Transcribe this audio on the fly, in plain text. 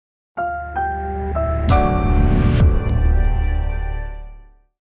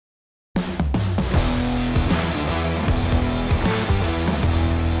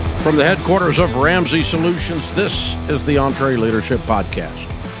From the headquarters of Ramsey Solutions, this is the Entre Leadership Podcast,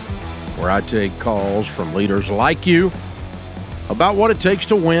 where I take calls from leaders like you about what it takes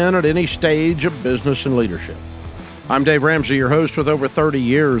to win at any stage of business and leadership. I'm Dave Ramsey, your host with over 30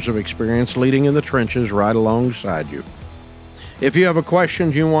 years of experience leading in the trenches right alongside you. If you have a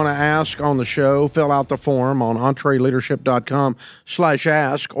question you want to ask on the show, fill out the form on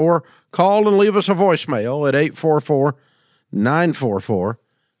entreleadership.com/ask or call and leave us a voicemail at 844-944-1070.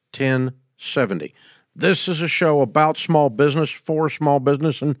 This is a show about small business, for small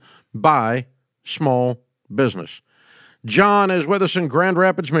business, and by small business. John is with us in Grand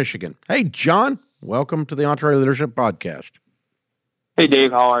Rapids, Michigan. Hey, John, welcome to the Entre Leadership Podcast. Hey,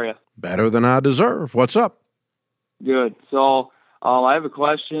 Dave, how are you? Better than I deserve. What's up? Good. So I have a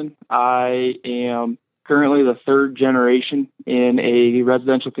question. I am currently the third generation in a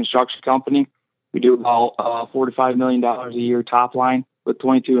residential construction company. We do about $4 to $5 million a year top line with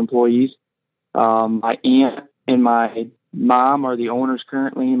 22 employees. My aunt and my mom are the owners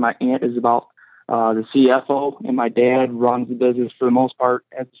currently. My aunt is about the CFO, and my dad runs the business for the most part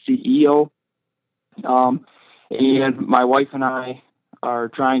as the CEO. And my wife and I are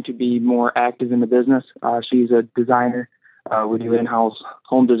trying to be more active in the business. She's a designer. We do in-house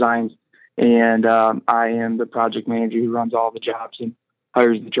home designs, and I am the project manager who runs all the jobs and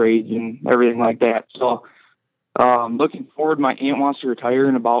hires the trades and everything like that. So looking forward, my aunt wants to retire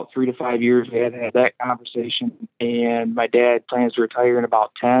in about 3 to 5 years. We haven't had that conversation, and my dad plans to retire in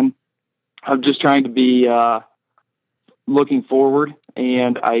about 10. I'm just trying to be looking forward,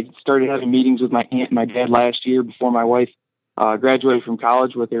 and I started having meetings with my aunt and my dad last year before my wife graduated from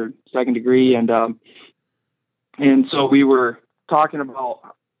college with her second degree, and so we were talking about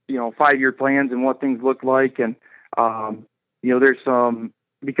 5-year plans and what things look like, and there's some,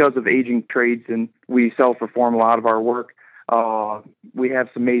 because of aging trades and we self-perform a lot of our work, we have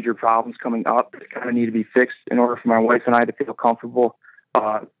some major problems coming up that kind of need to be fixed in order for my wife and I to feel comfortable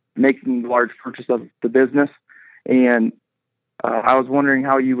making the large purchase of the business. And I was wondering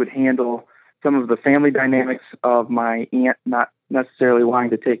how you would handle some of the family dynamics of my aunt not necessarily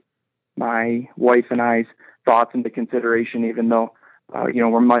wanting to take my wife and I's thoughts into consideration, even though, we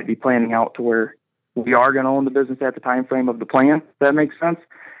might be planning out to where we are going to own the business at the time frame of the plan, if that makes sense.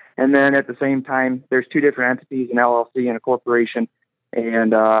 And then at the same time, there's two different entities, an LLC and a corporation,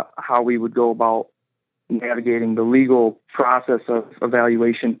 and how we would go about navigating the legal process of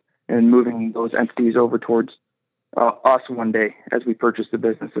evaluation and moving those entities over towards us one day as we purchase the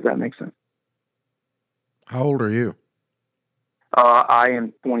business, if that makes sense. How old are you? I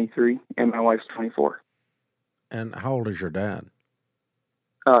am 23 and my wife's 24. And how old is your dad?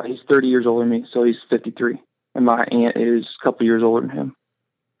 He's 30 years older than me, so he's 53. And my aunt is a couple years older than him.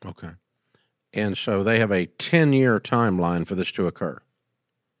 Okay. And so they have a 10-year timeline for this to occur?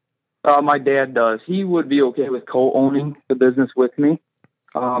 My dad does. He would be okay with co-owning the business with me.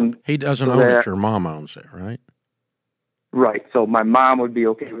 He doesn't own it. Your mom owns it, right? Right. So my mom would be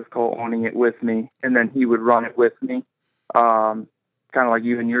okay with co-owning it with me, and then he would run it with me, kind of like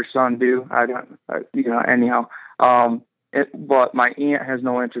you and your son do. Anyhow. But my aunt has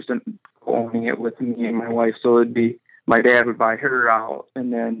no interest in owning it with me and my wife, so it'd be my dad would buy her out,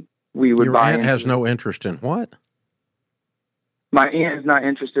 and then we would buy. Your aunt has no interest in what? My aunt is not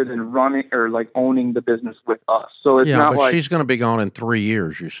interested in running or owning the business with us. So it's not but she's going to be gone in 3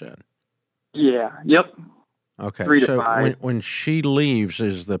 years, you said. Yeah. Yep. Okay. 3 to 5. When she leaves,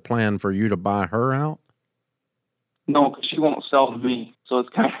 is the plan for you to buy her out? No, because she won't sell to me. So it's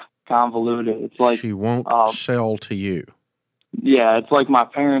kind of convoluted. It's like she won't sell to you. Yeah, it's like my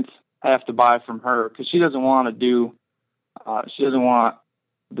parents have to buy from her because she doesn't want to do. She doesn't want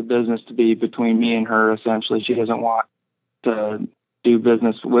the business to be between me and her. Essentially, she doesn't want to do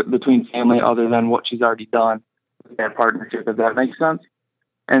business between family other than what she's already done with that partnership, if that makes sense.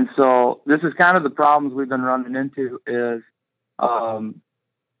 And so this is kind of the problems we've been running into is.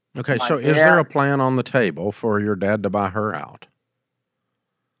 Okay, so is there a plan on the table for your dad to buy her out?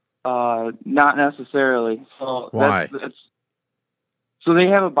 Not necessarily. So why? So they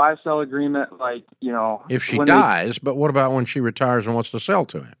have a buy-sell agreement, if she dies, but what about when she retires and wants to sell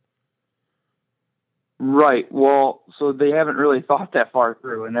to him? Right. Well, so they haven't really thought that far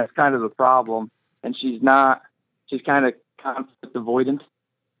through, and that's kind of the problem. And she's kind of conflict avoidant.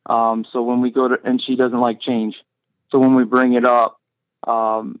 So when we go to, and she doesn't like change. So when we bring it up,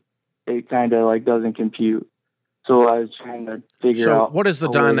 it kind of doesn't compute. So I was trying to figure out. So what is the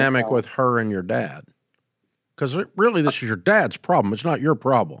dynamic with her and your dad? Because really, this is your dad's problem. It's not your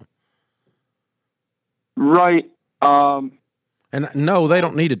problem. Right. And no, they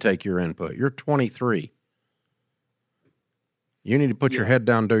don't need to take your input. You're 23. You need to put your head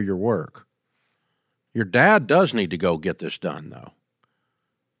down, do your work. Your dad does need to go get this done, though.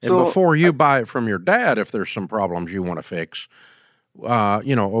 And before you buy it from your dad, if there's some problems you want to fix,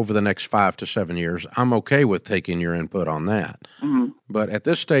 over the next 5 to 7 years, I'm okay with taking your input on that. Mm-hmm. But at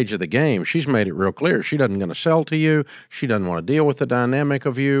this stage of the game, she's made it real clear. She doesn't going to sell to you. She doesn't want to deal with the dynamic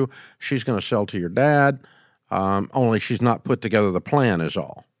of you. She's going to sell to your dad. Only she's not put together the plan is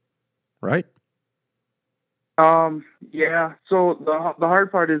all. Right? Yeah. So the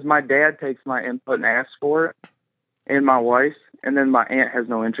hard part is my dad takes my input and asks for it, and my wife, and then my aunt has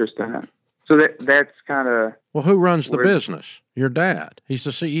no interest in it. So that's kind of... Well, who runs the business? Your dad. He's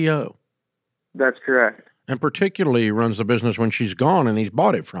the CEO. That's correct. And particularly he runs the business when she's gone and he's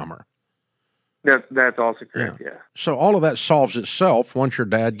bought it from her. That's also correct, yeah. So all of that solves itself once your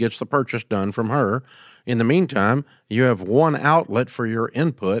dad gets the purchase done from her. In the meantime, you have one outlet for your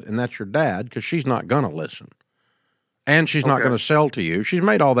input, and that's your dad, because she's not going to listen. And she's not going to sell to you. She's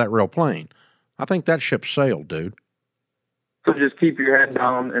made all that real plain. I think that ship sailed, dude. So just keep your head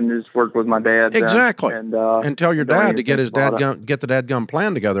down and just work with my dad. Exactly. And tell your dad to get the dadgum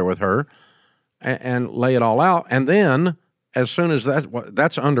plan together with her and lay it all out. And then, as soon as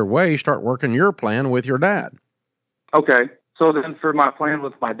that's underway, start working your plan with your dad. Okay. So then for my plan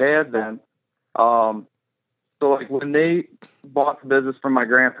with my dad then, so like when they bought the business from my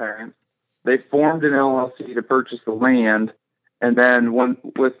grandparents, they formed an LLC to purchase the land. And then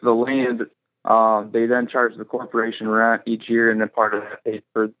with the land, they then charge the corporation rent each year, and then part of that paid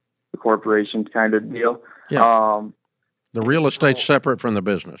for the corporation kind of deal. Yeah. The real estate's separate from the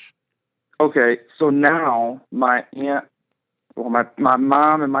business. Okay, so now my aunt, my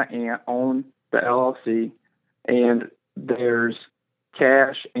mom and my aunt own the LLC, and there's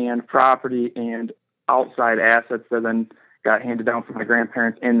cash and property and outside assets that then got handed down from my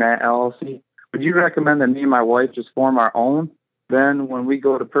grandparents in that LLC. Would you recommend that me and my wife just form our own? Then when we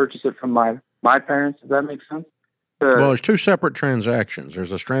go to purchase it from my parents, does that make sense? Well, there's two separate transactions. There's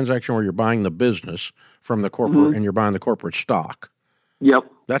this transaction where you're buying the business from the corporate, and you're buying the corporate stock. Yep.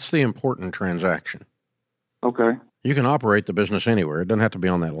 That's the important transaction. Okay. You can operate the business anywhere. It doesn't have to be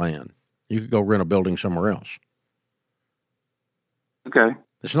on that land. You could go rent a building somewhere else. Okay.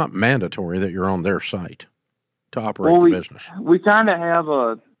 It's not mandatory that you're on their site to operate the business. We kind of have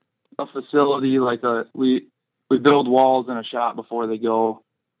a facility, like we build walls in a shop before they go.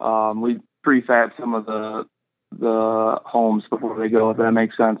 We prefab some of the homes before they go, if that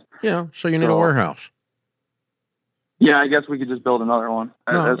makes sense. Yeah, so you need a warehouse. Yeah, I guess we could just build another one.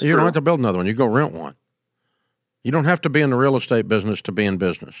 No, you don't have to build another one. You go rent one. You don't have to be in the real estate business to be in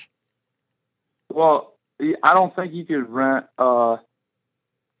business. Well, I don't think you could rent a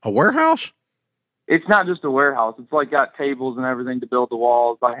warehouse? It's not just a warehouse. It's like got tables and everything to build the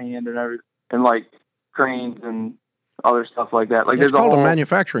walls by hand and everything, and like cranes and other stuff like that. Like it's called a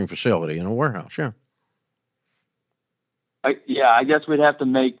manufacturing facility in a warehouse, yeah. I guess we'd have to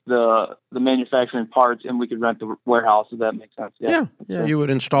make the manufacturing parts, and we could rent the warehouse, if that makes sense. Yeah.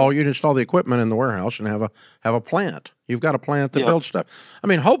 You'd install the equipment in the warehouse and have a plant. You've got a plant that builds stuff. I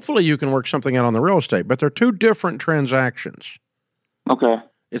mean, hopefully you can work something out on the real estate, but they're two different transactions. Okay.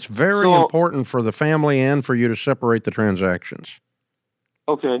 It's very important for the family and for you to separate the transactions.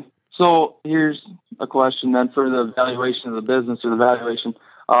 Okay. So here's a question then for the valuation of the business, or the valuation.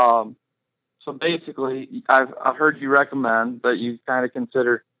 So basically, I've heard you recommend that you kind of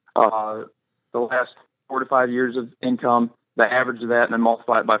consider the last 4 to 5 years of income, the average of that, and then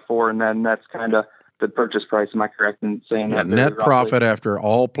multiply it by 4, and then that's kind of the purchase price. Am I correct in saying that? Net profit after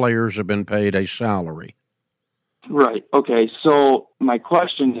all players have been paid a salary. Right. Okay. So my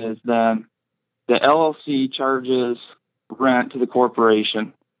question is then, the LLC charges rent to the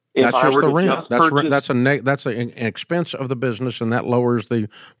corporation. That's just the rent. That's an expense of the business, and that lowers the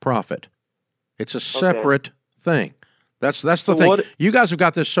profit. It's a separate thing. That's the thing. You guys have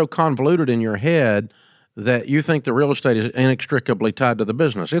got this so convoluted in your head that you think the real estate is inextricably tied to the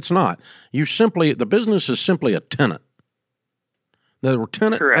business. It's not. The business is simply a tenant. The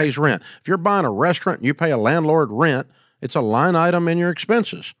tenant pays rent. If you're buying a restaurant, you pay a landlord rent. It's a line item in your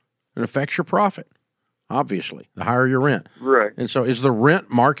expenses. It affects your profit, obviously, the higher your rent. Right. And so is the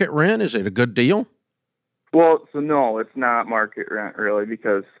rent market rent? Is it a good deal? Well, so no, it's not market rent really,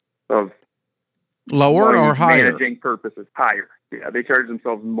 because of lower or higher? Managing purposes, higher. Yeah, they charge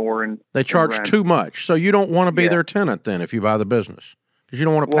themselves more. They charge too much. So you don't want to be their tenant then if you buy the business, because you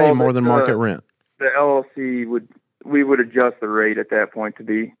don't want to pay more than market rent. The LLC we would adjust the rate at that point to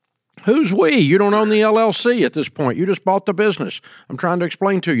be. Who's we? You don't own the LLC at this point. You just bought the business. I'm trying to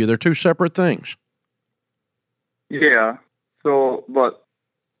explain to you. They're two separate things. Yeah. So, but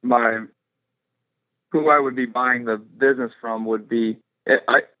who I would be buying the business from would be,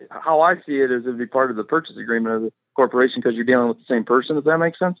 how I see it is it'd be part of the purchase agreement of the corporation because you're dealing with the same person, if that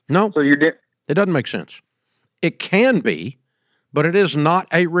makes sense. No, So it doesn't make sense. It can be, but it is not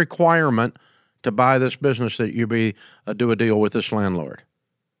a requirement to buy this business that you do a deal with this landlord.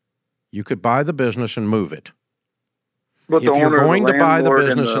 You could buy the business and move it. But if you're going to buy the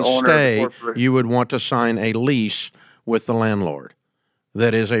business and stay, you would want to sign a lease with the landlord.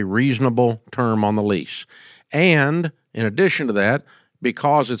 That is a reasonable term on the lease. And in addition to that,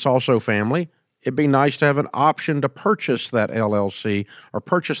 because it's also family, it'd be nice to have an option to purchase that LLC or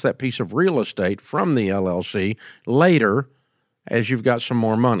purchase that piece of real estate from the LLC later as you've got some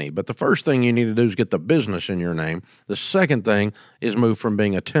more money. But the first thing you need to do is get the business in your name. The second thing is move from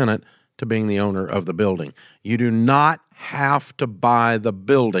being a tenant to being the owner of the building. You do not have to buy the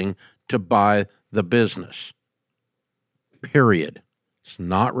building to buy the business. Period. It's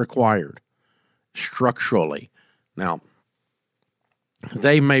not required structurally. Now,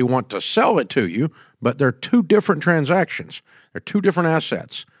 they may want to sell it to you, but they're two different transactions. They're two different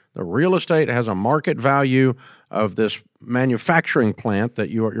assets. The real estate has a market value of this manufacturing plant that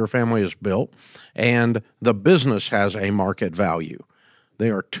your family has built, and the business has a market value. They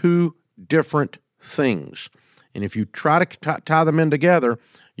are two different things. And if you try to tie them in together,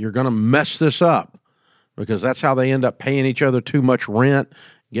 you're going to mess this up because that's how they end up paying each other too much rent,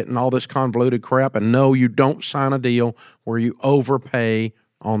 getting all this convoluted crap. And no, you don't sign a deal where you overpay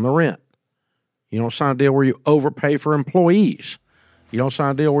on the rent. You don't sign a deal where you overpay for employees. You don't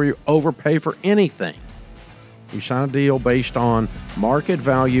sign a deal where you overpay for anything. You sign a deal based on market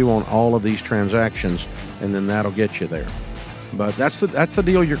value on all of these transactions, and then that'll get you there. But that's the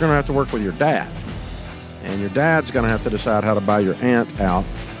deal you're going to have to work with your dad. And your dad's going to have to decide how to buy your aunt out,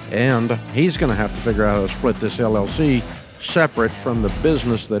 and he's going to have to figure out how to split this LLC separate from the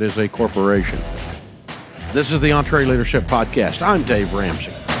business that is a corporation. This is the EntreLeadership Podcast. I'm Dave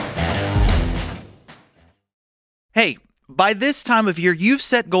Ramsey. Hey, by this time of year, you've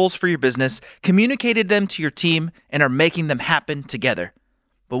set goals for your business, communicated them to your team, and are making them happen together.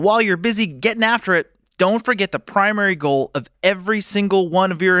 But while you're busy getting after it, don't forget the primary goal of every single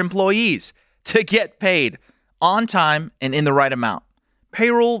one of your employees: to get paid on time and in the right amount.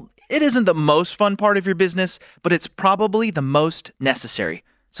 Payroll, it isn't the most fun part of your business, but it's probably the most necessary.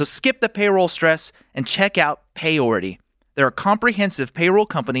 So skip the payroll stress and check out Payority. They're a comprehensive payroll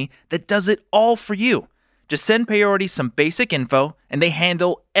company that does it all for you. Just send Payority some basic info and they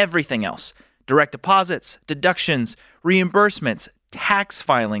handle everything else: direct deposits, deductions, reimbursements, tax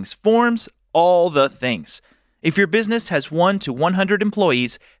filings, forms, all the things. If your business has 1 to 100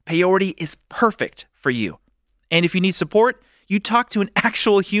 employees, Payority is perfect for you. And if you need support, you talk to an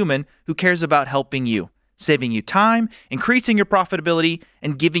actual human who cares about helping you, saving you time, increasing your profitability,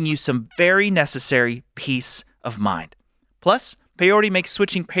 and giving you some very necessary peace of mind. Plus, Payority makes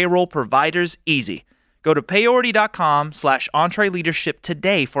switching payroll providers easy. Go to payority.com/EntreLeadership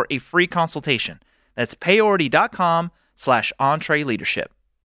today for a free consultation. That's payority.com/EntreLeadership.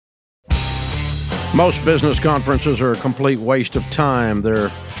 Most business conferences are a complete waste of time. They're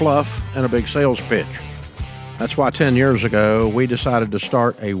fluff and a big sales pitch. That's why 10 years ago, we decided to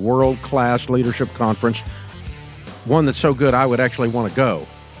start a world-class leadership conference, one that's so good I would actually want to go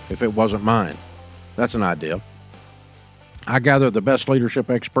if it wasn't mine. That's an idea. I gathered the best leadership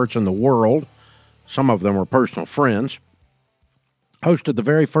experts in the world. Some of them were personal friends. Hosted the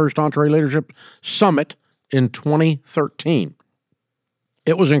very first EntreLeadership Summit in 2013.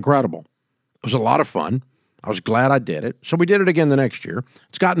 It was incredible. It was a lot of fun. I was glad I did it. So we did it again the next year.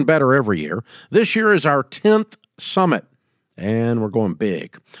 It's gotten better every year. This year is our 10th Summit, and we're going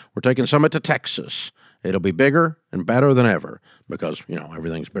big. We're taking Summit to Texas. It'll be bigger and better than ever because,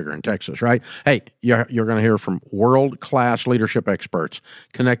 everything's bigger in Texas, right? Hey, you're going to hear from world-class leadership experts,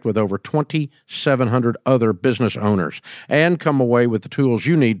 connect with over 2,700 other business owners, and come away with the tools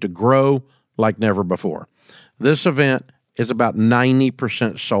you need to grow like never before. This event is about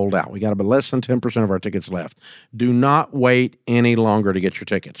 90% sold out. We got about less than 10% of our tickets left. Do not wait any longer to get your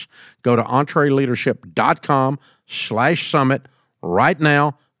tickets. Go to EntreLeadership.com/summit right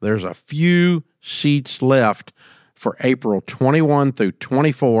now. There's a few seats left for April 21 through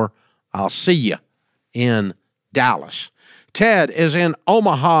 24. I'll see you in Dallas. Ted is in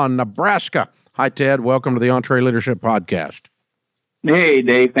Omaha, Nebraska. Hi, Ted. Welcome to the EntreLeadership Podcast. Hey,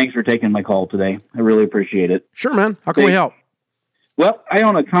 Dave. Thanks for taking my call today. I really appreciate it. Sure, man. How can we help? Well, I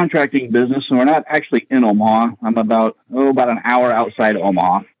own a contracting business, and we're not actually in Omaha. I'm about an hour outside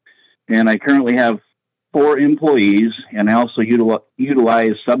Omaha, and I currently have 4 employees, and I also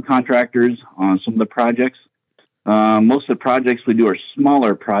utilize subcontractors on some of the projects. Most of the projects we do are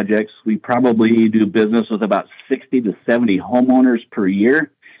smaller projects. We probably do business with about 60 to 70 homeowners per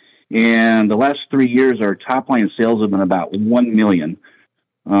year. And the last 3 years, our top line sales have been about 1 million.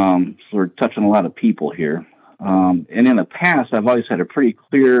 So we're touching a lot of people here. And in the past, I've always had a pretty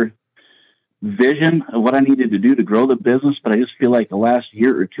clear vision of what I needed to do to grow the business, but I just feel like the last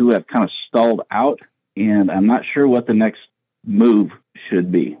year or two I've kind of stalled out, and I'm not sure what the next move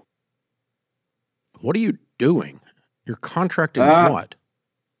should be. What are you doing? You're contracting what?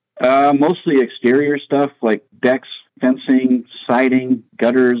 Mostly exterior stuff like decks, fencing, siding,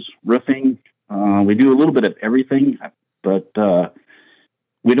 gutters, roofing. We do a little bit of everything, but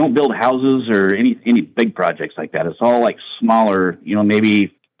we don't build houses or any big projects like that. It's all like smaller,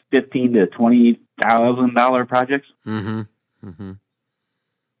 maybe $15,000 to $20,000 projects. Mm-hmm. Mm-hmm.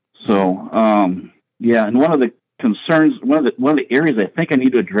 So, yeah, and one of the concerns, one of the areas I think I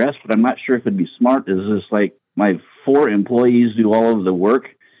need to address, but I'm not sure if it'd be smart, is just like my 4 employees do all of the work,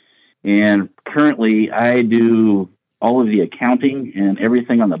 and currently I do all of the accounting and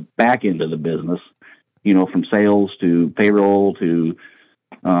everything on the back end of the business, from sales to payroll to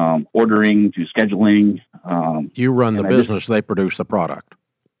ordering to scheduling. You run the business, they produce the product.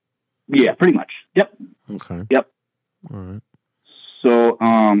 Yeah, pretty much. Yep. Okay. Yep. All right. So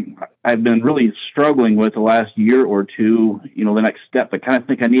I've been really struggling with the last year or two, the next step. I kind of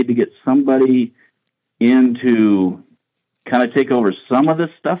think I need to get somebody in to kind of take over some of the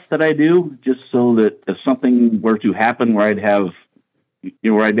stuff that I do, just so that if something were to happen where I'd have,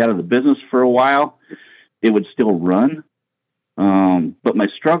 where I'd be out of the business for a while, it would still run. But my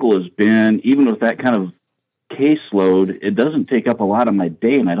struggle has been, even with that kind of caseload, it doesn't take up a lot of my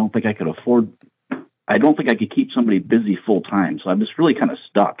day, and I don't think I could keep somebody busy full time. So I'm just really kind of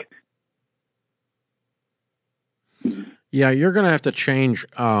stuck. Yeah, you're going to have to change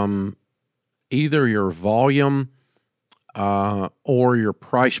either your volume or your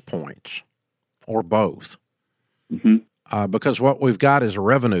price points, or both. Mm-hmm. Because what we've got is a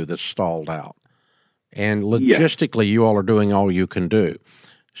revenue that's stalled out. And logistically, you all are doing all you can do.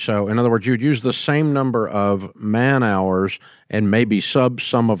 So, in other words, you'd use the same number of man hours and maybe sub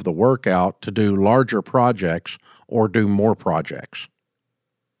some of the work out to do larger projects or do more projects.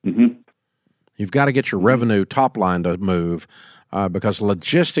 Mm-hmm. You've got to get your revenue top line to move because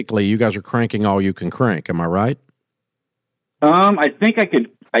logistically, you guys are cranking all you can crank. Am I right? I think I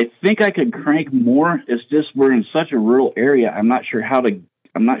could crank more. It's just we're in such a rural area. I'm not sure how to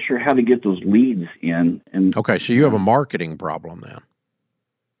get those leads in. And okay, so you have a marketing problem then.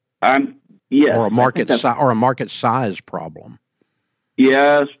 Yeah, or a market size problem.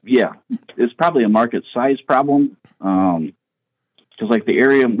 Yes, yeah, it's probably a market size problem. Because like the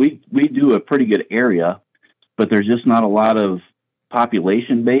area, we do a pretty good area, but there's just not a lot of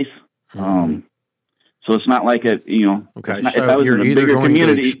population base. So it's not like Okay, so you're either going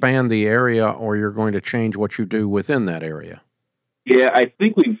to expand the area or you're going to change what you do within that area. Yeah, I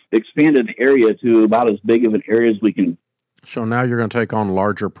think we've expanded the area to about as big of an area as we can. So now you're going to take on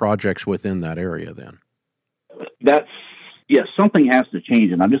larger projects within that area then? Something has to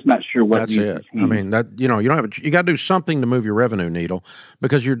change, and I'm just not sure what that's it. I mean, you got to do something to move your revenue needle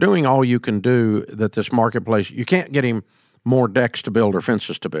because you're doing all you can do that this marketplace, you can't get him more decks to build or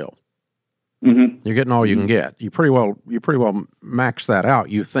fences to build. Mm-hmm. You're getting all you can get. You pretty well max that out,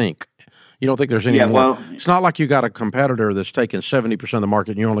 you think. You don't think there's any more. Well, it's not like you got a competitor that's taking 70% of the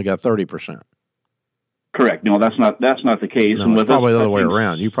market and you only got 30%. Correct. No, that's not the case. No, it's probably the other way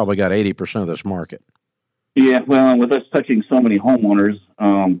around. You probably got 80% of this market. Yeah, well, and with us touching so many homeowners,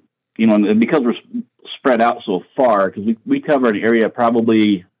 and because we're spread out so far, because we cover an area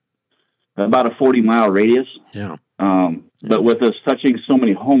probably about a 40-mile radius. Yeah. But with us touching so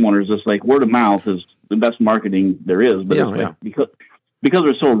many homeowners, it's like word of mouth is the best marketing there is. But because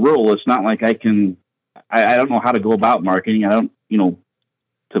we're so rural, it's not like I don't know how to go about marketing. I don't,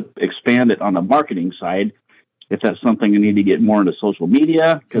 to expand it on the marketing side. If that's something you need to get more into social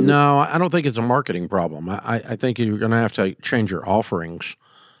media. No, I don't think it's a marketing problem. I think you're going to have to change your offerings.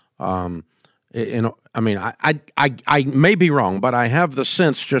 I may be wrong, but I have the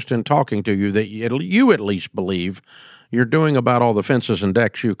sense just in talking to you that you at least believe you're doing about all the fences and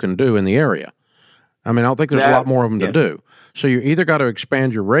decks you can do in the area. I mean, I don't think there's a lot more of them to do. So you either got to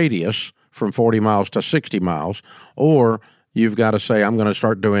expand your radius from 40 miles to 60 miles, or you've got to say, I'm going to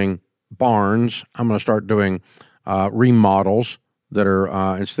start doing barns. I'm going to start doing remodels that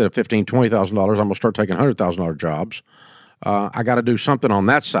are, instead of $15,000, $20,000, I'm going to start taking $100,000 jobs. I got to do something on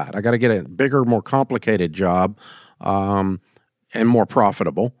that side. I got to get a bigger, more complicated job and more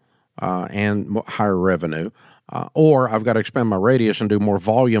profitable and higher revenue. or I've got to expand my radius and do more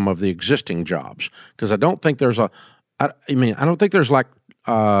volume of the existing jobs. Because I don't think there's I don't think there's like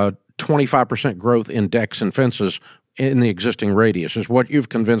 25% growth in decks and fences in the existing radius is what you've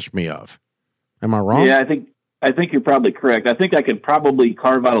convinced me of. Am I wrong? Yeah, I think you're probably correct. I think I could probably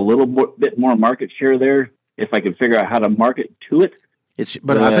carve out a little bit more market share there if I could figure out how to market to it. I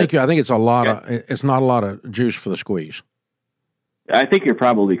think it's a lot of it's not a lot of juice for the squeeze. I think you're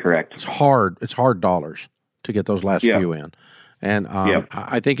probably correct. It's hard dollars to get those last few in, and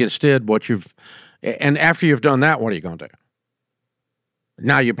I think instead and after you've done that, what are you going to do?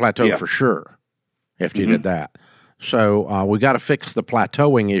 Now you plateaued for sure after you did that. So we got to fix the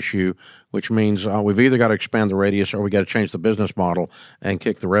plateauing issue, which means we've either got to expand the radius or we got to change the business model and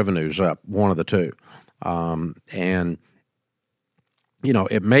kick the revenues up, one of the two. And,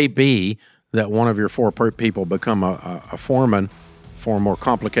 it may be that one of your 4 people become a foreman for more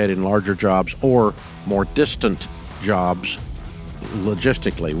complicated and larger jobs or more distant jobs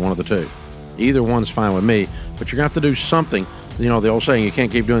logistically, one of the two. Either one's fine with me, but you're going to have to do something. The old saying, you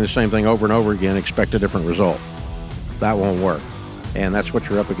can't keep doing the same thing over and over again, expect a different result. That won't work. And that's what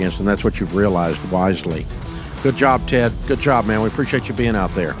you're up against, and that's what you've realized wisely. Good job, Ted. Good job, man. We appreciate you being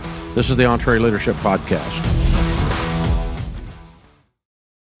out there. This is the EntreLeadership Podcast.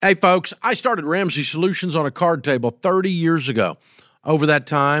 Hey, folks, I started Ramsey Solutions on a card table 30 years ago. Over that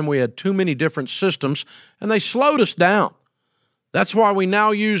time, we had too many different systems, and they slowed us down. That's why we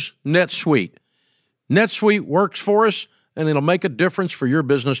now use NetSuite. NetSuite works for us, and it'll make a difference for your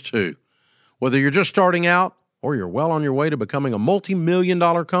business too. Whether you're just starting out or you're well on your way to becoming a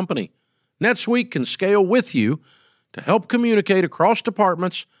multi-million-dollar company, NetSuite can scale with you to help communicate across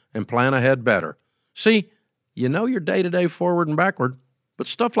departments and plan ahead better. See, you know your day-to-day forward and backward, but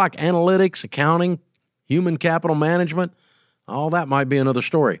stuff like analytics, accounting, human capital management, all that might be another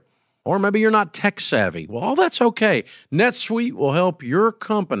story. Or maybe you're not tech savvy. Well, all that's okay. NetSuite will help your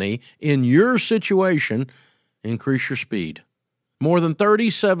company in your situation increase your speed. More than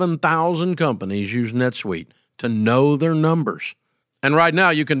 37,000 companies use NetSuite to know their numbers. And right now,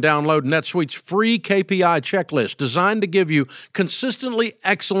 you can download NetSuite's free KPI checklist designed to give you consistently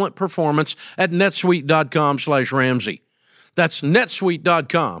excellent performance at netsuite.com/Ramsey. That's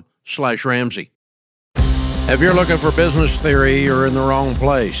netsuite.com/Ramsey. If you're looking for business theory, you're in the wrong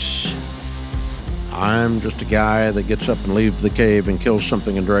place. I'm just a guy that gets up and leaves the cave and kills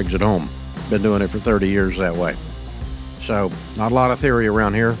something and drags it home. Been doing it for 30 years that way. So, not a lot of theory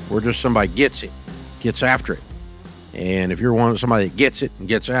around here. We're just somebody gets it, gets after it. And if you're somebody that gets it and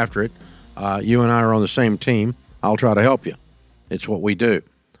gets after it, you and I are on the same team. I'll try to help you. It's what we do.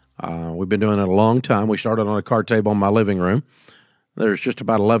 We've been doing it a long time. We started on a card table in my living room. There's just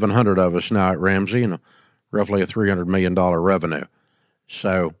about 1,100 of us now at Ramsey and roughly a $300 million revenue.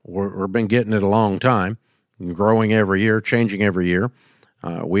 So we've been getting it a long time, growing every year, changing every year.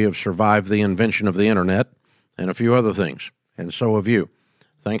 We have survived the invention of the internet and a few other things, and so have you.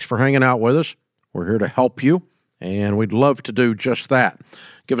 Thanks for hanging out with us. We're here to help you, and we'd love to do just that.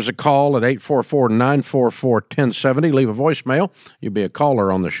 Give us a call at 844-944-1070. Leave a voicemail. You'll be a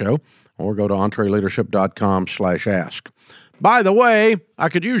caller on the show, or go to EntreLeadership.com/ask. By the way, I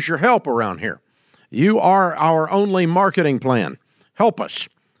could use your help around here. You are our only marketing plan. Help us.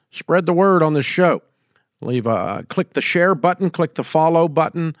 Spread the word on this show. Click the share button, click the follow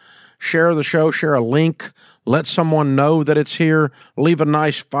button, share the show, share a link, let someone know that it's here, leave a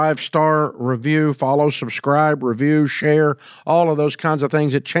nice 5-star review, follow, subscribe, review, share, all of those kinds of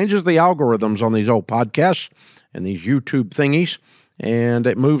things. It changes the algorithms on these old podcasts and these YouTube thingies, and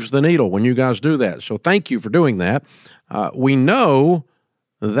it moves the needle when you guys do that. So thank you for doing that. We know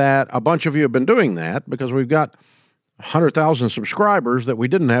that a bunch of you have been doing that because we've got 100,000 subscribers that we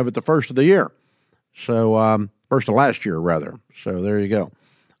didn't have at the first of the year. So, first of last year, rather. So there you go.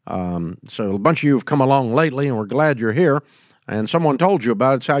 So a bunch of you have come along lately, and we're glad you're here. And someone told you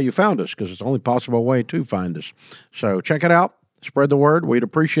about it. It's how you found us, because it's the only possible way to find us. So check it out. Spread the word. We'd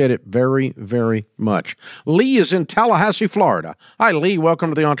appreciate it very, very much. Lee is in Tallahassee, Florida. Hi, Lee.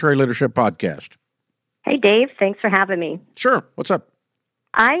 Welcome to the EntreLeadership Podcast. Hey, Dave. Thanks for having me. Sure. What's up?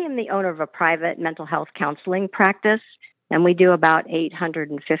 I am the owner of a private mental health counseling practice, and we do about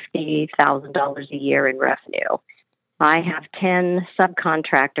 $850,000 a year in revenue. I have 10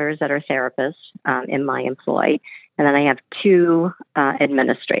 subcontractors that are therapists in my employ, and then I have 2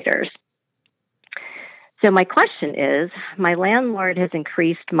 administrators. So my question is, my landlord has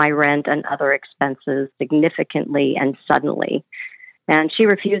increased my rent and other expenses significantly and suddenly, and she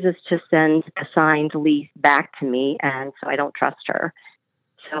refuses to send the signed lease back to me, and so I don't trust her.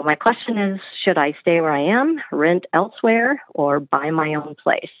 So my question is, should I stay where I am, rent elsewhere, or buy my own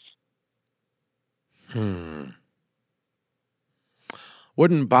place?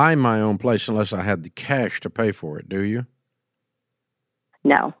 wouldn't buy my own place unless I had the cash to pay for it, do you?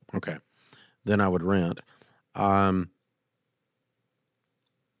 No. Okay. Then I would rent. Well,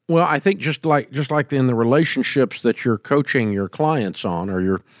 I think just like in the relationships that you're coaching your clients on, or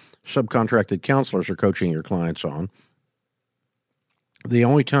your subcontracted counselors are coaching your clients on, the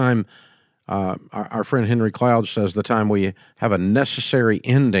only time our friend Henry Cloud says the time we have a necessary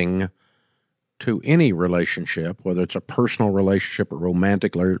ending to any relationship, whether it's a personal relationship, a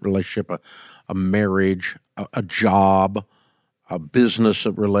romantic relationship, a marriage, a job, a business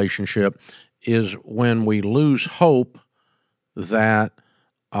relationship, is when we lose hope that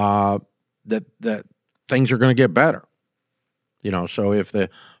that things are going to get better. So if the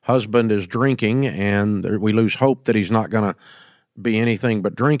husband is drinking and we lose hope that he's not going to be anything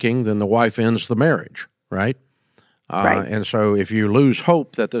but drinking, then the wife ends the marriage, right? Right. And so if you lose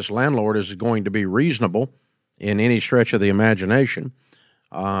hope that this landlord is going to be reasonable in any stretch of the imagination,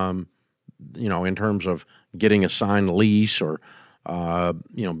 in terms of getting a signed lease or,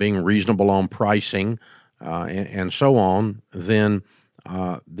 being reasonable on pricing and so on, then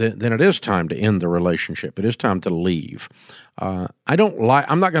it is time to end the relationship. It is time to leave. I'm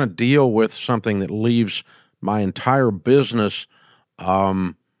not going to deal with something that leaves my entire business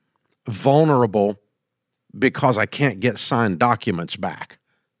vulnerable because I can't get signed documents back.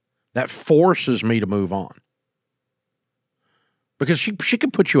 That forces me to move on. Because she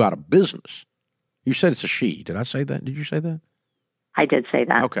could put you out of business. You said it's a she. Did I say that? Did you say that? I did say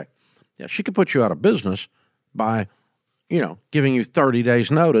that. Okay. Yeah, she could put you out of business by, giving you 30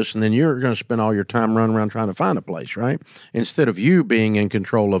 days notice, and then you're going to spend all your time running around trying to find a place, right? Instead of you being in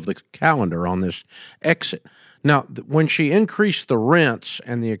control of the calendar on this exit. Now, when she increased the rents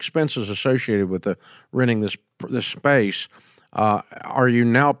and the expenses associated with renting this space, are you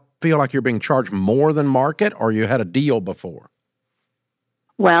now feel like you're being charged more than market, or you had a deal before?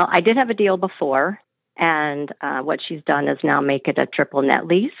 Well, I did have a deal before, and what she's done is now make it a triple net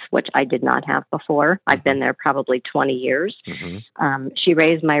lease, which I did not have before. Mm-hmm. I've been there probably 20 years. Mm-hmm. She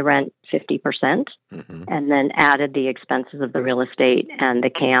raised my rent 50%, mm-hmm. and then added the expenses of the real estate and the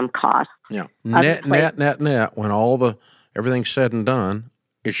CAM costs. Yeah, net. When everything's said and done,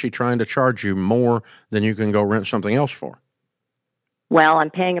 is she trying to charge you more than you can go rent something else for? Well, I'm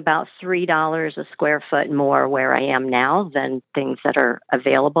paying about $3 a square foot more where I am now than things that are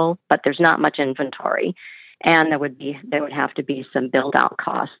available, but there's not much inventory. And there would have to be some build-out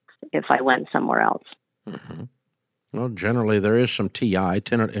costs if I went somewhere else. Mm-hmm. Well, generally there is some TI,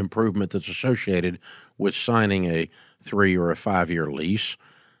 tenant improvement, that's associated with signing a 3 or a 5 year lease.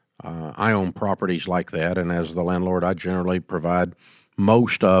 I own properties like that, and as the landlord, I generally provide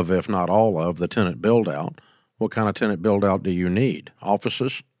most of, if not all of, the tenant build-out. What kind of tenant build-out do you need?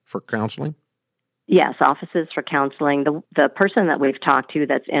 Offices for counseling? Yes, offices for counseling. The person that we've talked to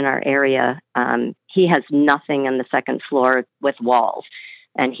that's in our area, he has nothing on the second floor with walls.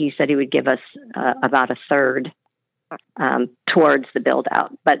 And he said he would give us about a third towards the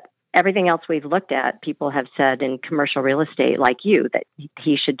build-out. But everything else we've looked at, people have said in commercial real estate, like you, that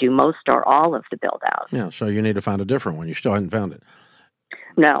he should do most or all of the build-out. Yeah, so you need to find a different one. You still haven't found it.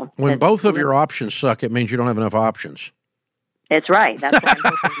 No. When both of your options suck, it means you don't have enough options. It's right. That's why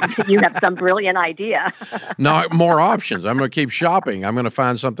I'm hoping you have some brilliant idea. No, more options. I'm going to keep shopping. I'm going to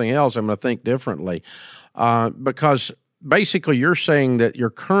find something else. I'm going to think differently. Because basically you're saying that your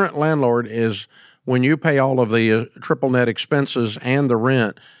current landlord is, when you pay all of the triple net expenses and the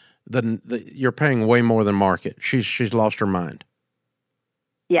rent, then you're paying way more than market. She's lost her mind.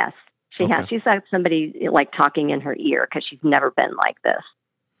 Yes, she has. She's got somebody like talking in her ear because she's never been like this.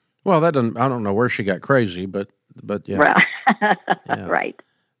 Well, I don't know where she got crazy, but yeah. Right. Yeah. Right.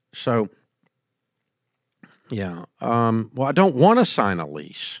 So, yeah. Well, I don't want to sign a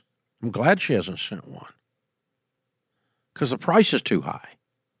lease. I'm glad she hasn't sent one because the price is too high.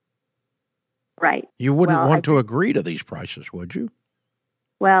 Right. You wouldn't want to agree to these prices, would you?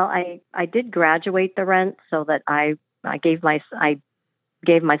 Well, I did graduate the rent so that I gave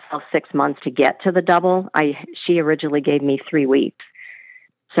myself 6 months to get to the double. She originally gave me 3 weeks.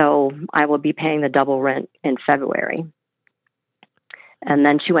 So I will be paying the double rent in February. And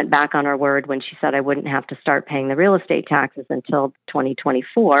then she went back on her word when she said I wouldn't have to start paying the real estate taxes until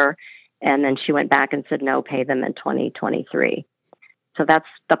 2024. And then she went back and said, no, pay them in 2023. So that's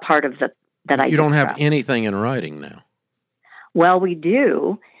the part of that I You don't have anything in writing now. Well, we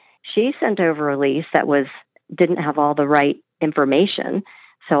do. She sent over a lease that didn't have all the right information.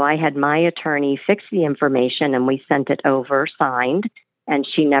 So I had my attorney fix the information and we sent it over signed. And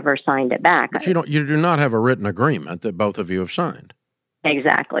she never signed it back. But you do not have a written agreement that both of you have signed.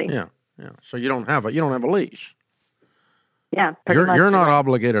 Exactly. Yeah. So you don't have a lease. Yeah, pretty much. You're not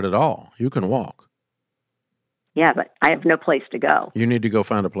obligated at all. You can walk. Yeah, but I have no place to go. You need to go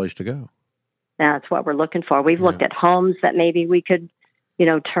find a place to go. That's what we're looking for. We've looked at homes that maybe we could,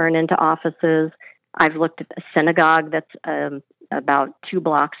 turn into offices. I've looked at a synagogue that's about 2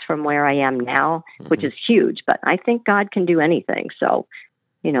 blocks from where I am now, which is huge. But I think God can do anything. So,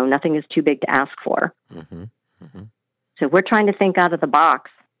 nothing is too big to ask for. So we're trying to think out of the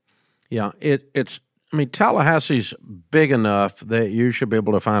box. Yeah, Tallahassee's big enough that you should be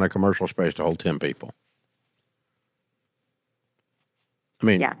able to find a commercial space to hold 10 people.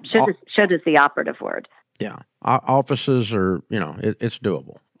 Should is the operative word. Yeah, offices are, it's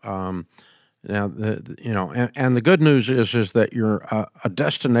doable. Now, and the good news is that you're a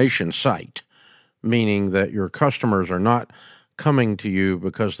destination site, meaning that your customers are not coming to you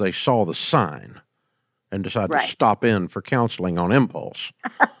because they saw the sign and decided to stop in for counseling on impulse,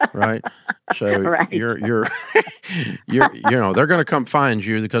 right? So you're they're going to come find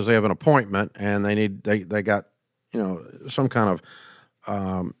you because they have an appointment and they got some kind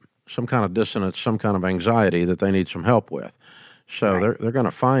of dissonance, some kind of anxiety that they need some help with. So they're going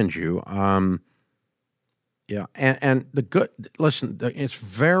to find you. And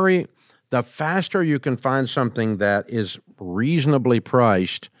the faster you can find something that is reasonably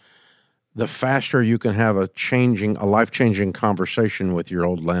priced, the faster you can have a life-changing conversation with your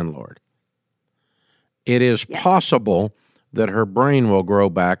old landlord. It is possible that her brain will grow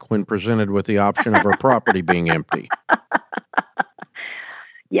back when presented with the option of her property being empty.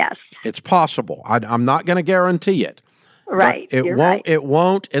 Yes. It's possible. I'm not going to guarantee it. Right. It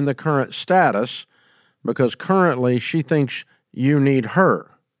won't in the current status, because currently she thinks you need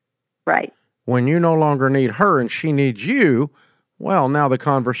her. Right. When you no longer need her and she needs you, well, now the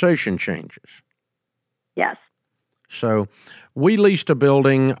conversation changes. Yes. So we leased a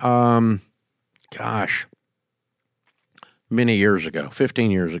building, many years ago,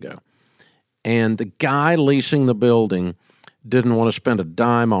 15 years ago. And the guy leasing the building didn't want to spend a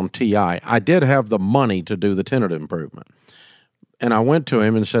dime on TI. I did have the money to do the tenant improvement. And I went to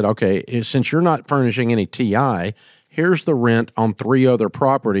him and said, okay, since you're not furnishing any TI, here's the rent on 3 other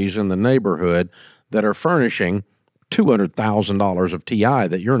properties in the neighborhood that are furnishing $200,000 of TI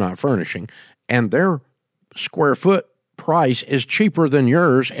that you're not furnishing. And their square foot price is cheaper than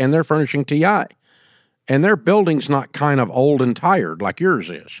yours, and they're furnishing TI. And their building's not kind of old and tired like yours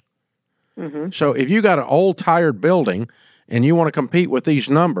is. Mm-hmm. So if you got an old, tired building and you want to compete with these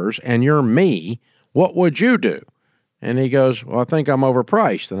numbers and you're me, what would you do? And he goes, well, I think I'm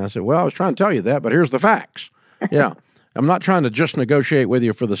overpriced. And I said, well, I was trying to tell you that, but here's the facts. Yeah. I'm not trying to just negotiate with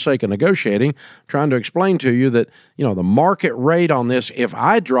you for the sake of negotiating. I'm trying to explain to you that, the market rate on this, if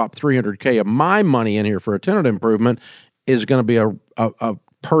I drop $300K of my money in here for a tenant improvement, is going to be a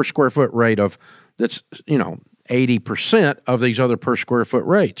per square foot rate of that's, 80% of these other per square foot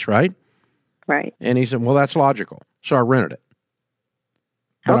rates, right? Right. And he said, well, that's logical. So I rented it.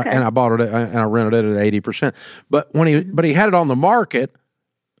 But okay. I bought it and I rented it at 80%. But he had it on the market,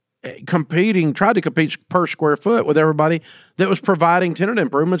 tried to compete per square foot with everybody that was providing tenant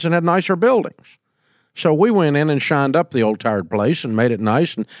improvements and had nicer buildings. So we went in and shined up the old tired place and made it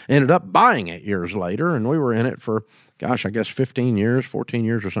nice and ended up buying it years later. And we were in it for, 15 years, 14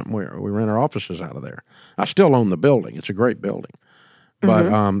 years or something. We ran our offices out of there. I still own the building. It's a great building. But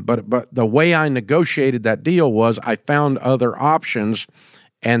Mm-hmm. but the way I negotiated that deal was I found other options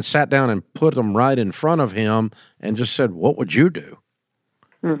and sat down and put them right in front of him and just said, what would you do?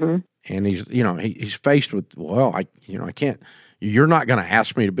 Mm-hmm. And he's faced with, well, I can't, you're not going to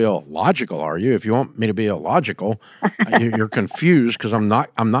ask me to be illogical, are you? If you want me to be illogical, you're confused because I'm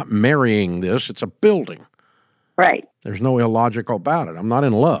not marrying this. It's a building. Right. There's no illogical about it. I'm not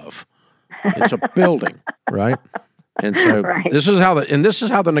in love. It's a building, right? And so this is how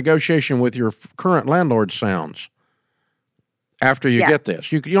the negotiation with your current landlord sounds. After you get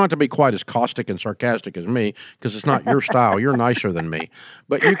this, you don't have to be quite as caustic and sarcastic as me because it's not your style. You're nicer than me.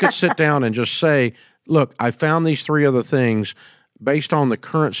 But you could sit down and just say, look, I found these 3 other things. Based on the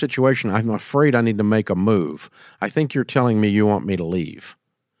current situation, I'm afraid I need to make a move. I think you're telling me you want me to leave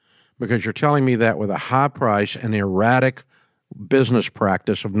because you're telling me that with a high price and erratic business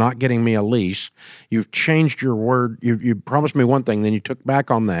practice of not getting me a lease. You've changed your word. You promised me one thing, then you took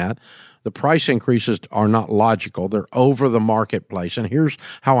back on that. The price increases are not logical. They're over the marketplace. And here's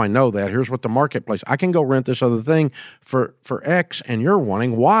how I know that. Here's what the marketplace. I can go rent this other thing for X, and you're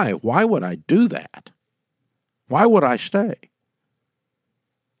wanting Y. Why would I do that? Why would I stay?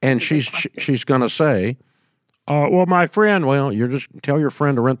 And she's going to say, well, my friend, you just tell your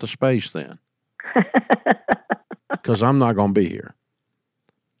friend to rent the space then. Because I'm not going to be here.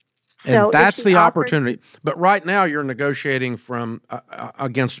 And So that's the offers, opportunity. But right now you're negotiating from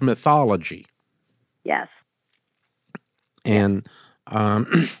against mythology. Yes. And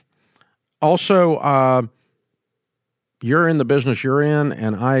also, you're in the business you're in,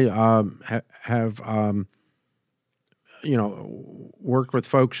 and I have worked with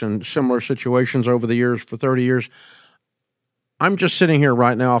folks in similar situations over the years for 30 years. I'm just sitting here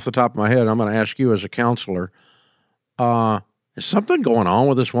right now off the top of my head. I'm going to ask you as a counselor, is something going on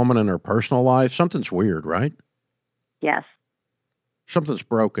with this woman in her personal life? Something's weird, right? Yes. Something's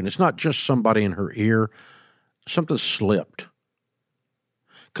broken. It's not just somebody in her ear. Something slipped.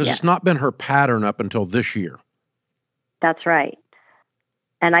 Because It's not been her pattern up until this year. That's right.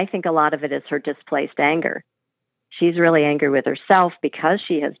 And I think a lot of it is her displaced anger. She's really angry with herself because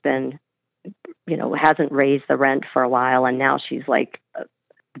she has been, hasn't raised the rent for a while, and now she's like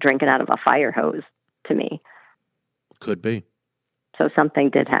drinking out of a fire hose to me. Could be. So something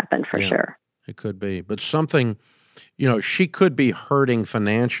did happen for sure. It could be. But something, she could be hurting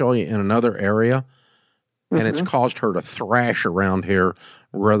financially in another area, and it's caused her to thrash around here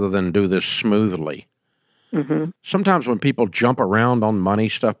rather than do this smoothly. Mm-hmm. Sometimes when people jump around on money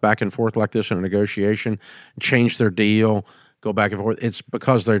stuff back and forth like this in a negotiation, change their deal, go back and forth, it's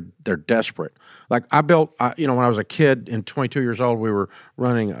because they're desperate. Like I built, when I was a kid and 22 years old, we were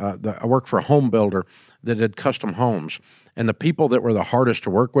running, I worked for a home builder that did custom homes. And the people that were the hardest to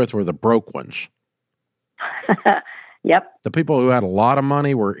work with were the broke ones. Yep. The people who had a lot of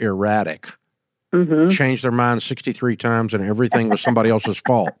money were erratic. Mm-hmm. Changed their minds 63 times and everything was somebody else's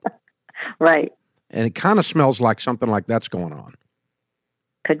fault. Right. And it kind of smells like something like that's going on.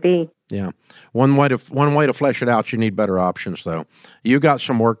 Could be. Yeah. One way to flesh it out, you need better options, though. You got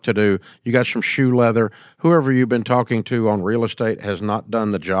some work to do. You got some shoe leather. Whoever you've been talking to on real estate has not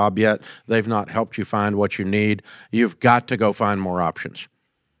done the job yet. They've not helped you find what you need. You've got to go find more options.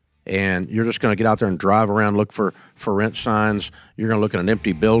 And you're just going to get out there and drive around, look for rent signs. You're going to look at an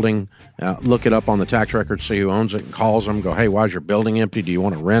empty building, look it up on the tax record, see who owns it, and calls them, go, hey, why is your building empty? Do you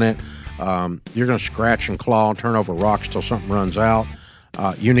want to rent it? You're going to scratch and claw and turn over rocks till something runs out.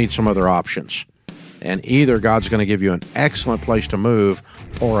 You need some other options. And either God's going to give you an excellent place to move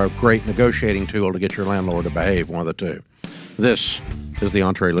or a great negotiating tool to get your landlord to behave, one of the two. This is the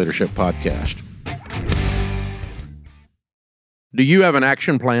EntreLeadership Podcast. Do you have an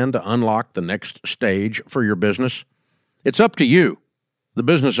action plan to unlock the next stage for your business? It's up to you, the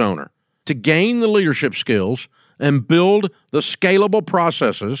business owner, to gain the leadership skills and build the scalable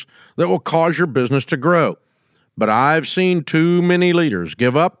processes that will cause your business to grow. But I've seen too many leaders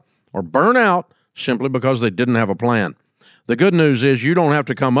give up or burn out simply because they didn't have a plan. The good news is you don't have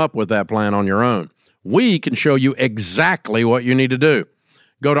to come up with that plan on your own. We can show you exactly what you need to do.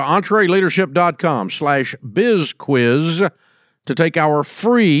 Go to EntreLeadership.com/bizquiz to take our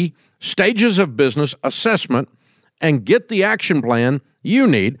free Stages of Business assessment and get the action plan you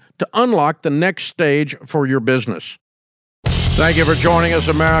need to unlock the next stage for your business. Thank you for joining us,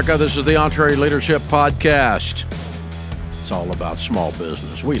 America. This is the EntreLeadership Podcast. It's all about small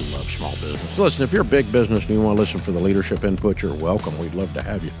business. We love small business. Listen, if you're a big business and you want to listen for the leadership input, you're welcome. We'd love to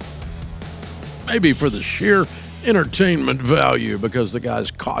have you. Maybe for the sheer entertainment value because the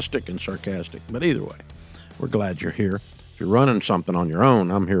guy's caustic and sarcastic. But either way, we're glad you're here. If you're running something on your own,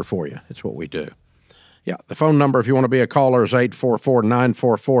 I'm here for you. It's what we do. Yeah, the phone number, if you want to be a caller, is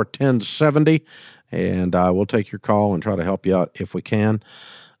 844-944-1070, and we'll take your call and try to help you out if we can.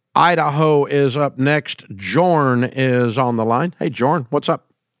 Idaho is up next. Jorn is on the line. Hey, Jorn, what's up?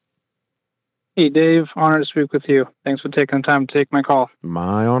 Hey, Dave. Honored to speak with you. Thanks for taking the time to take my call.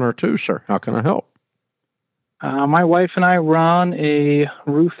 My honor, too, sir. How can I help? My wife and I run a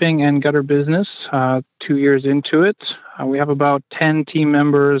roofing and gutter business, 2 years into it. We have about 10 team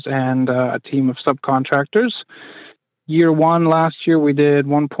members and a team of subcontractors. Year one last year, we did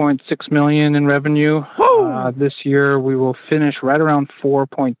 $1.6 million in revenue. This year, we will finish right around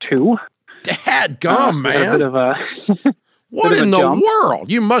 4.2. Dadgum, man. A bit of a what in the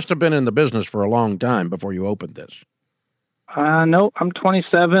world? You must have been in the business for a long time before you opened this. No, I'm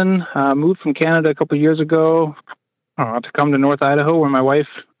 27. Moved from Canada a couple of years ago to come to North Idaho where my wife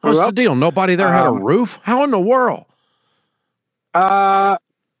grew What's up. the deal? Nobody there had a roof? How in the world? I'm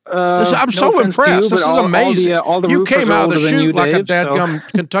so impressed. This is amazing. All the you came out of the chute like Dave, a dadgum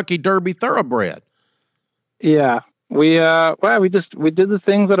Kentucky Derby thoroughbred. Yeah. We did the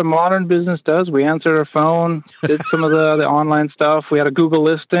things that a modern business does. We answered our phone, did some of the online stuff. We had a Google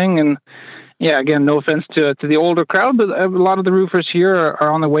listing, and Yeah, again, no offense to the older crowd, but a lot of the roofers here are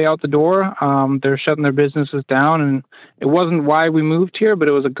on the way out the door. They're shutting their businesses down, and it wasn't why we moved here, but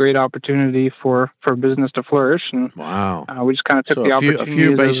it was a great opportunity for business to flourish. And wow, we just kind of took the opportunity. A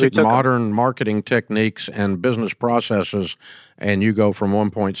few basic modern marketing techniques and business processes, and you go from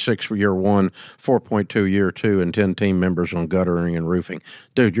 1.6 year one, 4.2 year two, and 10 team members on guttering and roofing.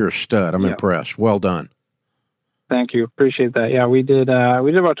 Dude, you're a stud. I'm impressed. Well done. Thank you. Appreciate that. Yeah, we did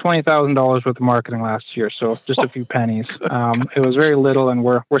about $20,000 worth of marketing last year, so just a few pennies. It was very little, and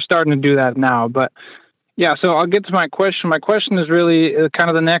we're starting to do that now. But yeah, so I'll get to my question. My question is really kind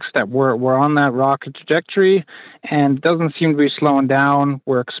of the next step. We're on that rocket trajectory, and it doesn't seem to be slowing down.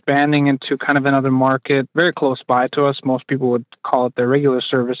 We're expanding into kind of another market very close by to us. Most people would call it their regular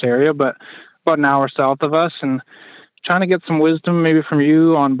service area, but about an hour south of us, and trying to get some wisdom maybe from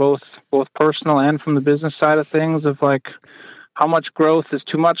you on both personal and from the business side of things of like how much growth is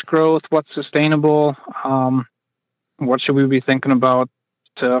too much growth, what's sustainable, what should we be thinking about.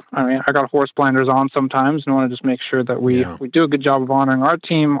 I got horse blinders on sometimes and want to just make sure that we do a good job of honoring our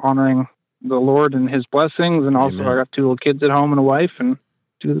team, honoring the Lord and his blessings. And also I got 2 little kids at home and a wife, and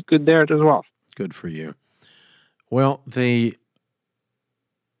do good there as well. Good for you. Well, the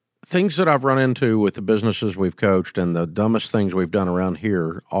things that I've run into with the businesses we've coached and the dumbest things we've done around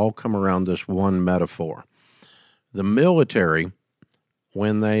here all come around this one metaphor. The military,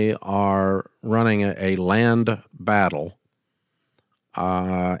 when they are running a land battle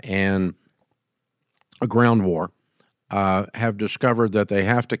and a ground war, have discovered that they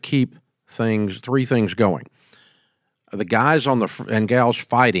have to keep 3 things going. The guys and gals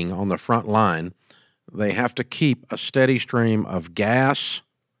fighting on the front line, they have to keep a steady stream of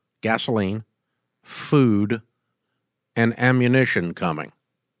gasoline, food, and ammunition coming.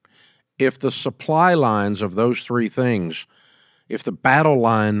 If the supply lines of those 3 things, if the battle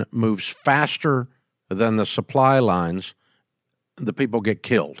line moves faster than the supply lines, the people get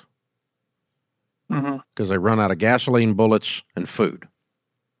killed because they run out of gasoline, bullets, and food,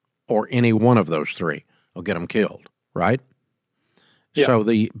 or any one of those 3 will get them killed, right? Yeah. So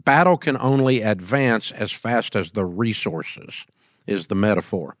the battle can only advance as fast as the resources is the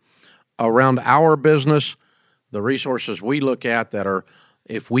metaphor. Around our business, the resources we look at that are,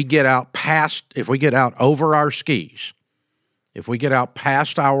 if we get out over our skis, if we get out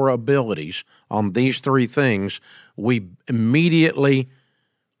past our abilities on these 3 things, we immediately,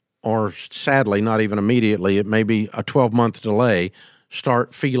 or sadly, not even immediately, it may be a 12-month delay,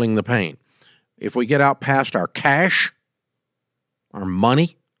 start feeling the pain. If we get out past our cash, our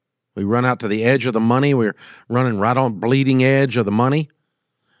money, we run out to the edge of the money, we're running right on bleeding edge of the money.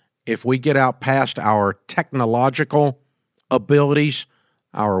 If we get out past our technological abilities,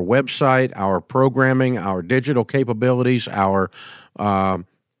 our website, our programming, our digital capabilities, in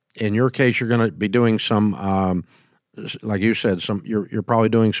your case, you're going to be doing some, like you said, you're probably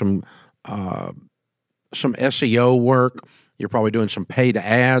doing some SEO work. You're probably doing some paid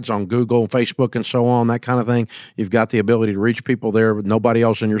ads on Google, Facebook, and so on, that kind of thing. You've got the ability to reach people there, but nobody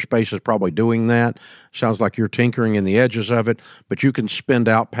else in your space is probably doing that. Sounds like you're tinkering in the edges of it, but you can spend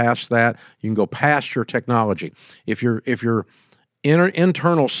out past that. You can go past your technology. If your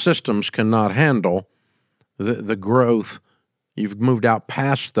internal systems cannot handle the growth, you've moved out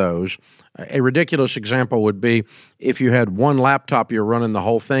past those. A ridiculous example would be if you had one laptop you're running the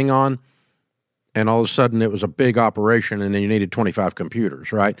whole thing on, and all of a sudden it was a big operation, and then you needed 25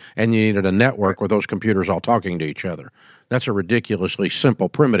 computers, right? And you needed a network with those computers all talking to each other. That's a ridiculously simple,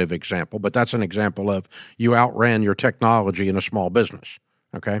 primitive example, but that's an example of you outran your technology in a small business,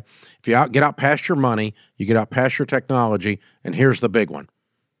 okay? If you get out past your money, you get out past your technology, and here's the big one.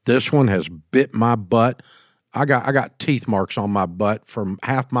 This one has bit my butt. I got teeth marks on my butt for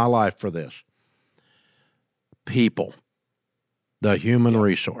half my life for this. People, the human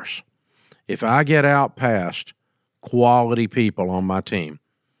resource. If I get out past quality people on my team,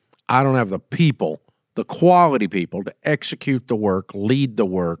 I don't have the people, the quality people to execute the work, lead the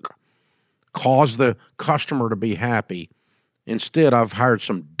work, cause the customer to be happy. Instead, I've hired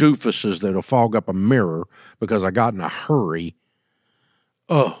some doofuses that'll fog up a mirror because I got in a hurry.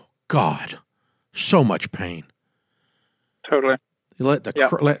 Oh, God, so much pain. Totally.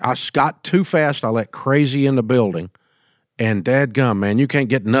 I got too fast. I let crazy in the building. And dadgum, man, you can't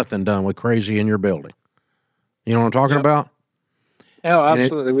get nothing done with crazy in your building. You know what I'm talking about? Yeah,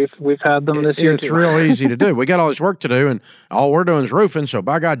 absolutely. We've had them this year. It's real easy to do. We got all this work to do, and all we're doing is roofing. So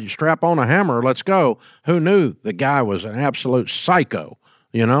by God, you strap on a hammer, let's go. Who knew the guy was an absolute psycho?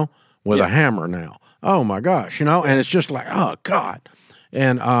 With a hammer now. Oh my gosh, and it's just like, oh God.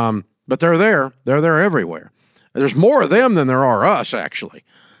 And but they're there. They're there everywhere. There's more of them than there are us, actually.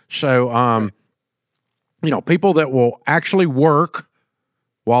 So, people that will actually work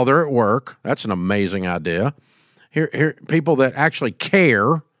while they're at work, that's an amazing idea. Here, people that actually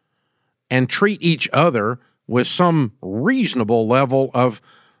care and treat each other with some reasonable level of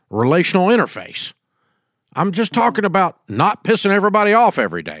relational interface. I'm just talking about not pissing everybody off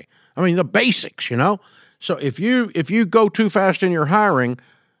every day. I mean, the basics, So if you go too fast in your hiring,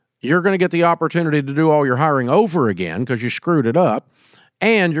 you're going to get the opportunity to do all your hiring over again because you screwed it up,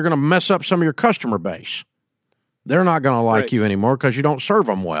 and you're going to mess up some of your customer base. They're not going to like you anymore because you don't serve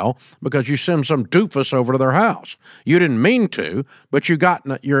them well because you send some doofus over to their house. You didn't mean to, but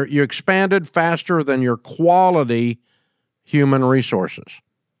you expanded faster than your quality human resources.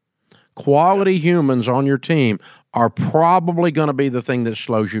 Quality humans on your team are probably going to be the thing that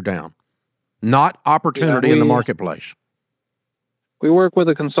slows you down, not opportunity in the marketplace. We work with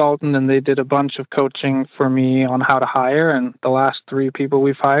a consultant, and they did a bunch of coaching for me on how to hire. And the last 3 people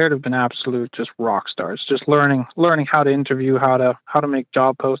we've hired have been absolute just rock stars. Just learning how to interview, how to make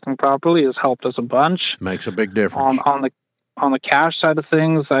job posting properly has helped us a bunch. Makes a big difference. On the cash side of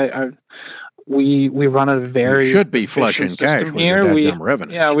things, we run a very you should be flushing cash with your goddamn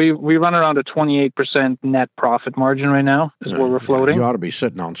revenues. Yeah, we run around a 28% net profit margin right now is where we're floating. You ought to be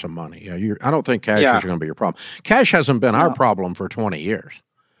sitting on some money. Yeah, I don't think cash is going to be your problem. Cash hasn't been our problem for 20 years.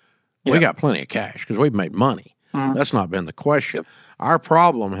 We got plenty of cash because we've made money. That's not been the question. Our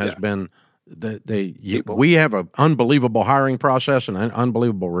problem has been that we have an unbelievable hiring process and an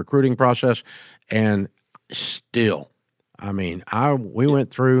unbelievable recruiting process, and still, I mean, we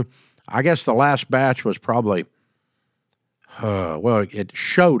went through. I guess the last batch was probably, it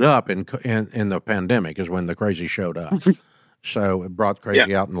showed up in the pandemic is when the crazy showed up. So it brought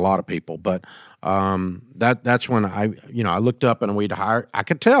crazy out in a lot of people. But that's when I looked up and I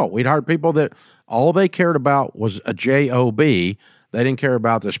could tell we'd hired people that all they cared about was a job. They didn't care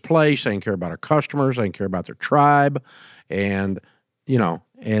about this place. They didn't care about our customers. They didn't care about their tribe. And,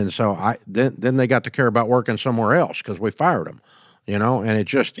 and so then they got to care about working somewhere else because we fired them, and it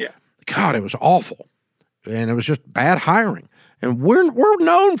just, God, it was awful. And it was just bad hiring. And we're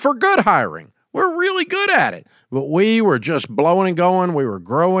known for good hiring. We're really good at it. But we were just blowing and going. We were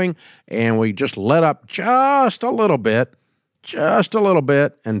growing, and we just let up just a little bit.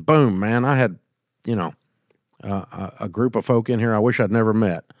 And boom, man, I had, a group of folk in here I wish I'd never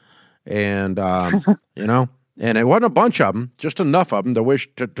met. And, and it wasn't a bunch of them, just enough of them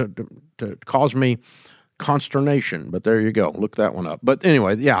to cause me consternation. But there you go. Look that one up. But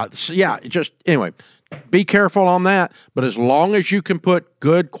anyway, be careful on that. But as long as you can put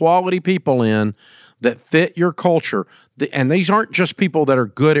good quality people in that fit your culture, and these aren't just people that are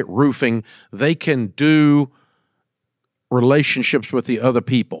good at roofing, they can do relationships with the other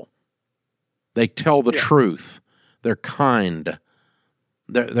people. They tell the truth. They're kind.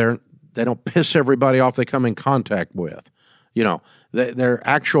 They don't piss everybody off they come in contact with. They're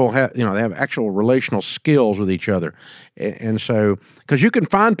actual, they have actual relational skills with each other. And so, because you can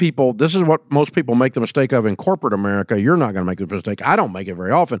find people, this is what most people make the mistake of in corporate America. You're not going to make the mistake. I don't make it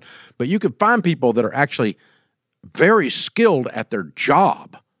very often, but you can find people that are actually very skilled at their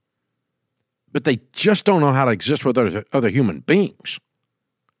job, but they just don't know how to exist with other human beings.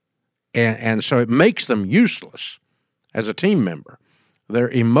 And so it makes them useless as a team member. Their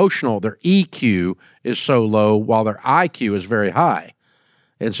EQ is so low while their IQ is very high.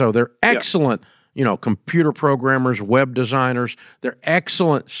 And so they're excellent, computer programmers, web designers. They're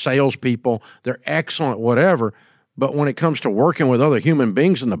excellent salespeople. They're excellent whatever. But when it comes to working with other human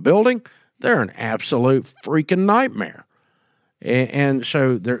beings in the building, they're an absolute freaking nightmare. And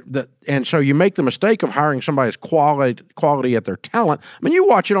so you make the mistake of hiring somebody's quality at their talent. I mean, you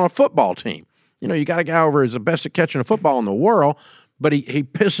watch it on a football team. You got a guy over who's the best at catching a football in the world, but he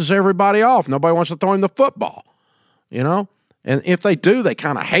pisses everybody off. Nobody wants to throw him the football, And if they do, they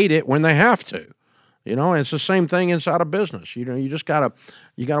kind of hate it when they have to, And it's the same thing inside a business. You just gotta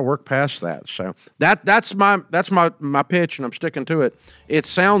work past that. So that's my pitch, and I'm sticking to it. It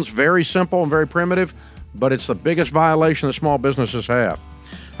sounds very simple and very primitive, but it's the biggest violation that small businesses have.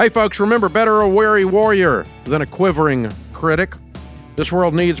 Hey, folks, remember, better a wary warrior than a quivering critic. This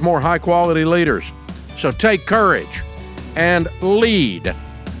world needs more high-quality leaders. So take courage and lead.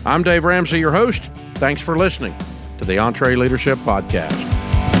 I'm Dave Ramsey, your host. Thanks for listening to the EntreLeadership Podcast.